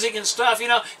the music and stuff, you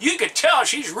know. You could tell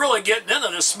she's really getting into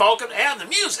the smoking and the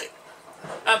music.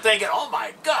 I'm thinking, oh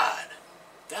my God,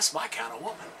 that's my kind of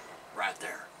woman right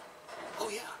there. Oh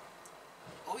yeah.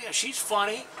 Oh yeah, she's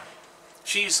funny.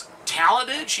 She's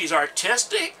talented. She's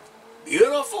artistic,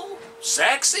 beautiful,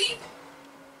 sexy.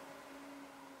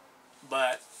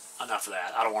 But enough of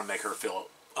that. I don't want to make her feel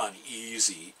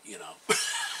uneasy, you know.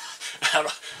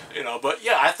 You know, but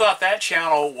yeah, I thought that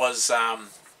channel was, I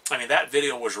mean, that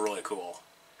video was really cool.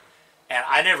 And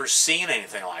I never seen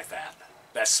anything like that.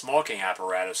 That smoking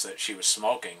apparatus that she was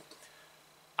smoking.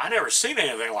 I never seen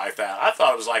anything like that. I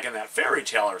thought it was like in that fairy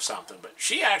tale or something. But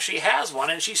she actually has one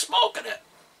and she's smoking it.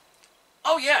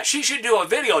 Oh yeah, she should do a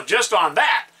video just on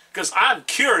that, because I'm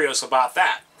curious about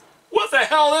that. What the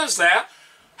hell is that?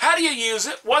 How do you use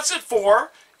it? What's it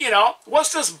for? You know,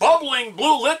 what's this bubbling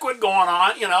blue liquid going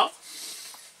on, you know?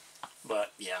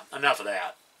 But, yeah, enough of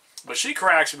that. But she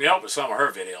cracks me up with some of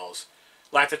her videos.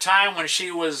 Like the time when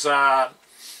she was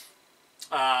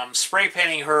spray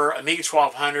painting her Amiga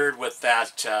 1200 with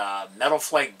that metal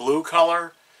flake blue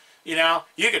color. You know,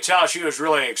 you could tell she was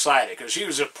really excited, because she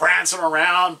was just prancing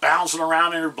around, bouncing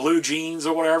around in her blue jeans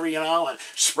or whatever, you know, and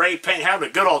spray paint, having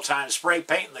a good old time spray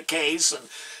painting the case, and,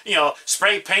 you know,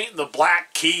 spray painting the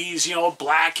black keys, you know,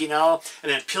 black, you know,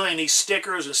 and then peeling these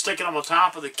stickers and sticking them on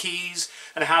top of the keys,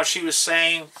 and how she was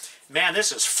saying, man,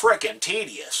 this is frickin'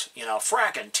 tedious, you know,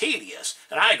 frackin' tedious.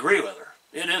 And I agree with her.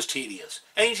 It is tedious.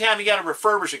 Anytime you got to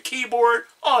refurbish a keyboard,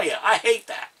 oh yeah, I hate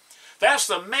that. That's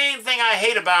the main thing I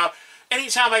hate about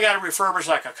anytime I got to refurbish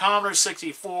like a Commodore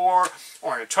 64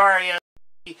 or an Atari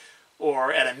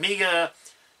or an Amiga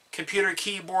computer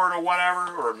keyboard or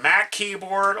whatever, or a Mac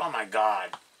keyboard. Oh my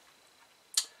God.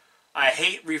 I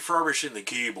hate refurbishing the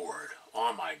keyboard.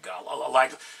 Oh my God.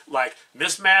 Like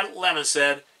Miss Mad Lemon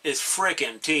said, it's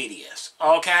frickin' tedious.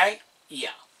 Okay? Yeah.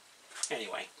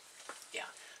 Anyway. Yeah.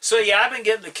 So yeah, I've been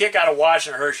getting the kick out of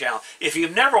watching her channel. If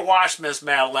you've never watched Miss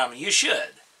Mad Lemon, you should.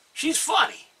 She's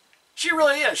funny. She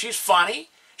really is. She's funny.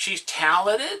 She's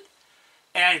talented.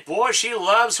 And boy, she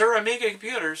loves her Amiga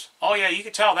computers. Oh yeah, you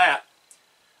can tell that.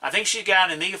 I think she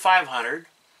got an Amiga 500.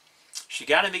 She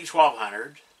got an Amiga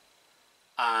 1200.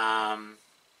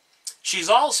 She's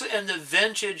also into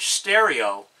vintage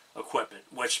stereo equipment,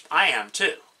 which I am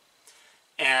too.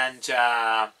 And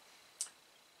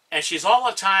she's all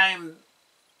the time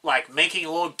like making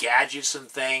little gadgets and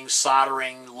things,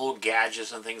 soldering little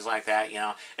gadgets and things like that. You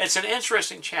know, it's an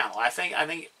interesting channel. I think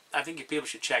you people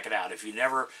should check it out. If you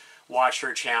never watched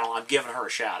her channel, I'm giving her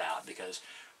a shout out, because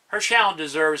her channel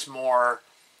deserves more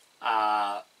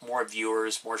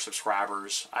viewers, more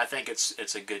subscribers. I think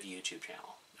it's a good YouTube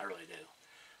channel. I really do.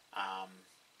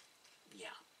 Yeah.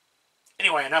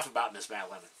 Anyway, enough about Miss Mad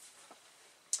Lemon.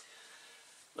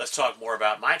 let's talk more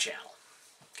about my channel.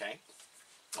 Okay.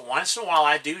 Once in a while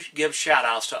I do give shout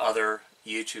outs to other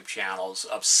YouTube channels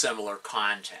of similar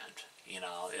content. You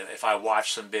know, if I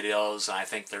watch some videos and I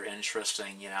think they're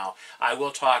interesting, you know, I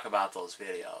will talk about those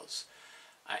videos.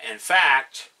 In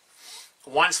fact,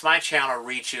 once my channel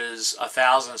reaches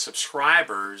 1,000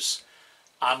 subscribers,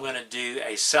 I'm going to do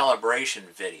a celebration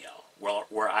video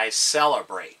where I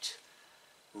celebrate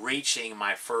reaching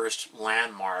my first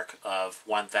landmark of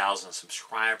 1,000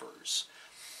 subscribers.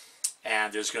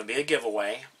 And there's going to be a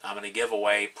giveaway. I'm going to give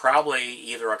away probably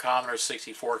either a Commodore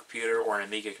 64 computer or an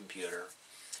Amiga computer.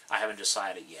 I haven't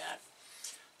decided yet.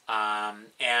 I'm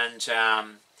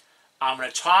going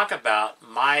to talk about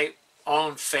my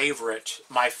favorite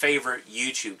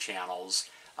YouTube channels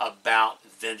about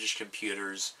vintage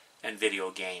computers and video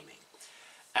gaming.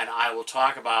 And I will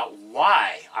talk about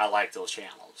why I like those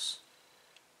channels,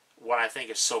 what I think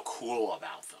is so cool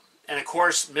about them. And of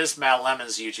course, Ms. Mad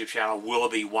Lemon's YouTube channel will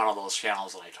be one of those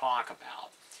channels that I talk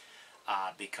about,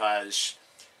 because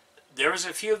there was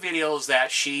a few videos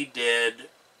that she did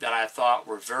that I thought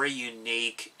were very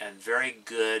unique and very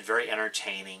good, very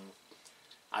entertaining.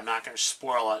 I'm not going to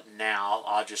spoil it now.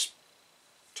 I'll just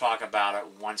talk about it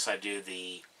once I do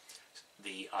the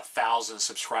 1,000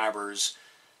 subscribers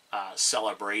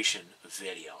celebration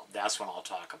video. That's when I'll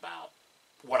talk about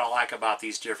what I like about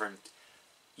these different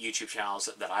YouTube channels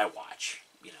that I watch.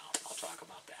 You know, I'll talk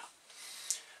about that.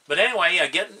 But anyway, yeah,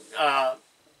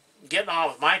 getting on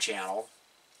with my channel.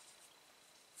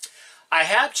 I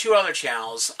have two other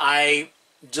channels. I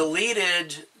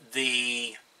deleted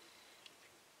the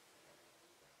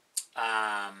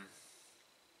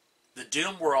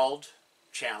Doom World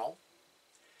channel,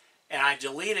 and I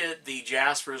deleted the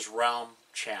Jasper's Realm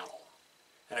channel.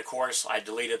 And of course, I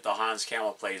deleted the Hans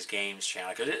Campbell Plays Games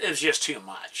channel because it was just too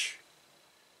much.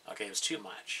 Okay, it was too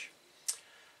much.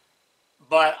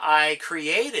 But I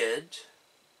created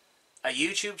a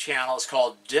YouTube channel. It's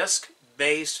called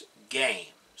Disc-Based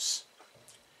Games.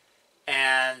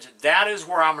 And that is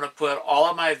where I'm going to put all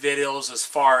of my videos as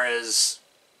far as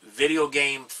video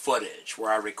game footage,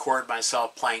 where I record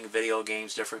myself playing video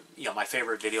games, different, you know, my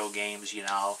favorite video games, you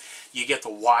know. You get to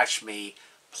watch me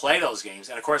play those games.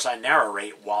 And of course, I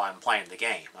narrate while I'm playing the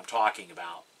game. I'm talking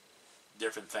about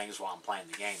different things while I'm playing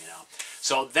the game, you know.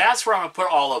 So that's where I'm going to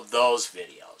put all of those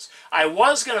videos. I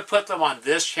was going to put them on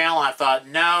this channel. I thought,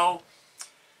 no,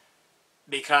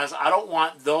 because I don't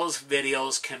want those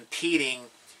videos competing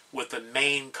with the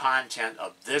main content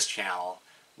of this channel,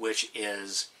 which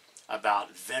is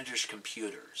about vintage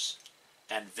computers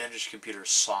and vintage computer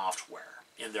software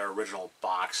in their original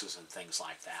boxes and things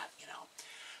like that, you know.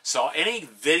 So any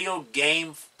video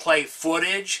game play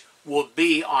footage will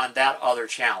be on that other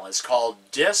channel. It's called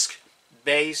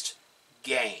Disc-Based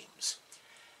Games.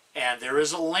 And there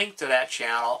is a link to that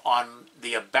channel on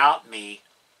the About Me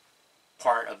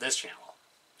part of this channel.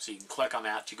 So you can click on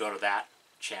that to go to that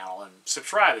channel and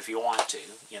subscribe if you want to,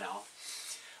 you know.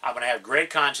 I'm going to have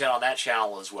great content on that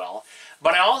channel as well.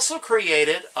 But I also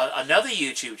created another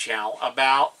YouTube channel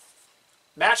about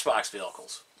Matchbox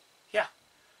vehicles. Yeah.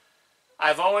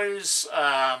 I've always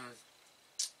had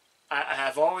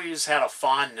a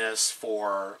fondness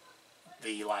for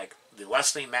the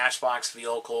Leslie Matchbox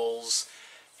vehicles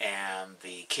and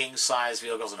the king-size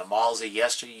vehicles and the models of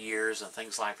yesteryears and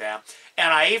things like that.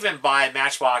 And I even buy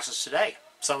Matchboxes today,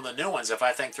 some of the new ones, if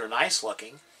I think they're nice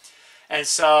looking. And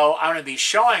so I'm going to be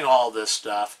showing all this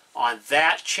stuff on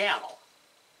that channel.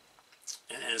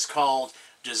 And it's called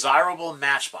Desirable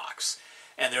Matchbox.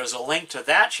 And there's a link to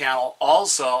that channel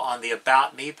also on the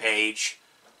About Me page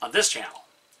on this channel.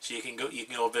 So you can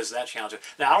go visit that channel too.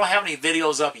 Now I don't have any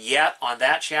videos up yet on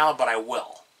that channel, but I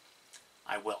will.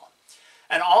 I will.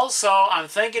 And also I'm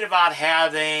thinking about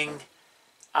having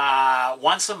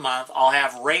once a month I'll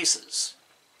have races.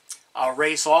 I'll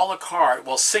race all the cars,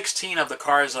 well 16 of the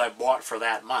cars that I bought for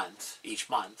that month, each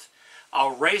month.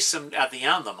 I'll race them at the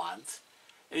end of the month.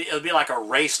 It'll be like a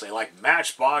race day, like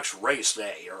Matchbox Race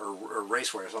Day or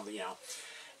Raceway or something, you know.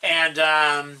 And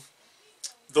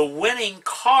the winning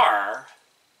car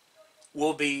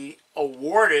will be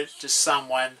awarded to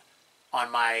someone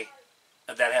on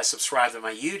that has subscribed to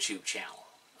my YouTube channel,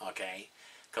 okay?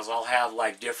 Because I'll have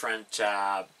like different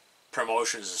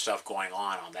promotions and stuff going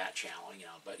on that channel, you know.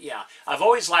 But yeah, I've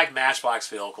always liked Matchbox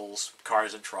vehicles,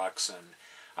 cars and trucks, and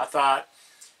I thought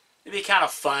it'd be kind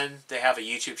of fun to have a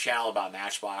YouTube channel about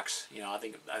Matchbox. You know, I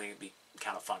think it'd be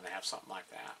kind of fun to have something like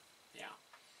that. Yeah.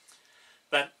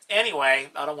 But anyway,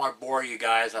 I don't want to bore you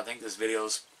guys. I think this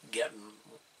video's getting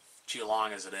too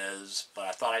long as it is, but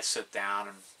I thought I'd sit down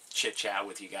and chit-chat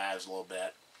with you guys a little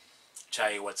bit,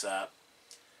 tell you what's up.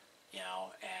 you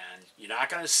know, and you're not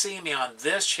going to see me on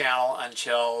this channel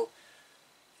until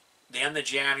the end of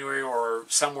January or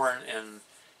somewhere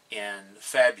in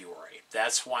February.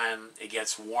 That's when it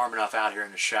gets warm enough out here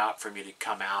in the shop for me to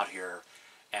come out here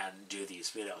and do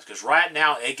these videos. Because right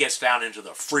now it gets down into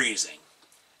the freezing.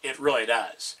 It really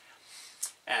does.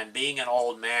 And being an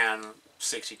old man,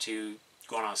 62,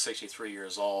 going on 63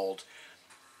 years old,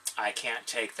 I can't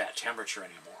take that temperature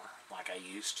anymore like I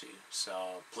used to.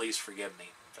 So please forgive me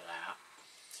for that.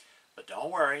 But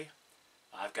don't worry,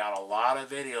 I've got a lot of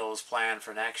videos planned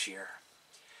for next year.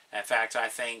 In fact, I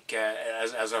think,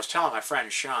 as I was telling my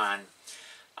friend Sean,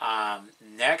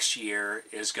 next year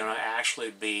is going to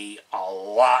actually be a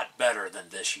lot better than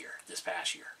this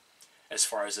past year, as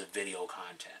far as the video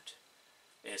content.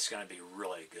 It's going to be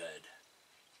really good.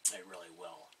 It really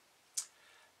will.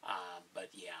 But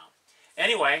yeah.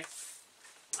 Anyway,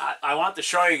 I want to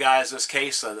show you guys this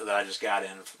case that I just got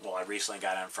in. Well, I recently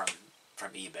got in from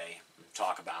eBay.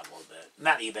 Talk about it a little bit.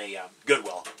 Not eBay,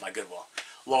 Goodwill. My Goodwill.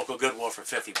 Local Goodwill for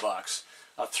 50 bucks.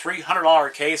 A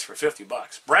 $300 case for 50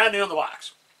 bucks. Brand new in the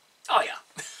box. Oh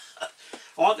yeah.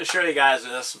 I want to show you guys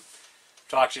this.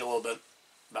 Talk to you a little bit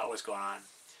about what's going on.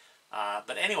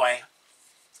 But anyway,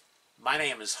 my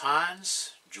name is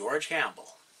Hans George Campbell.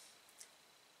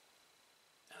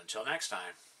 And until next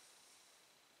time.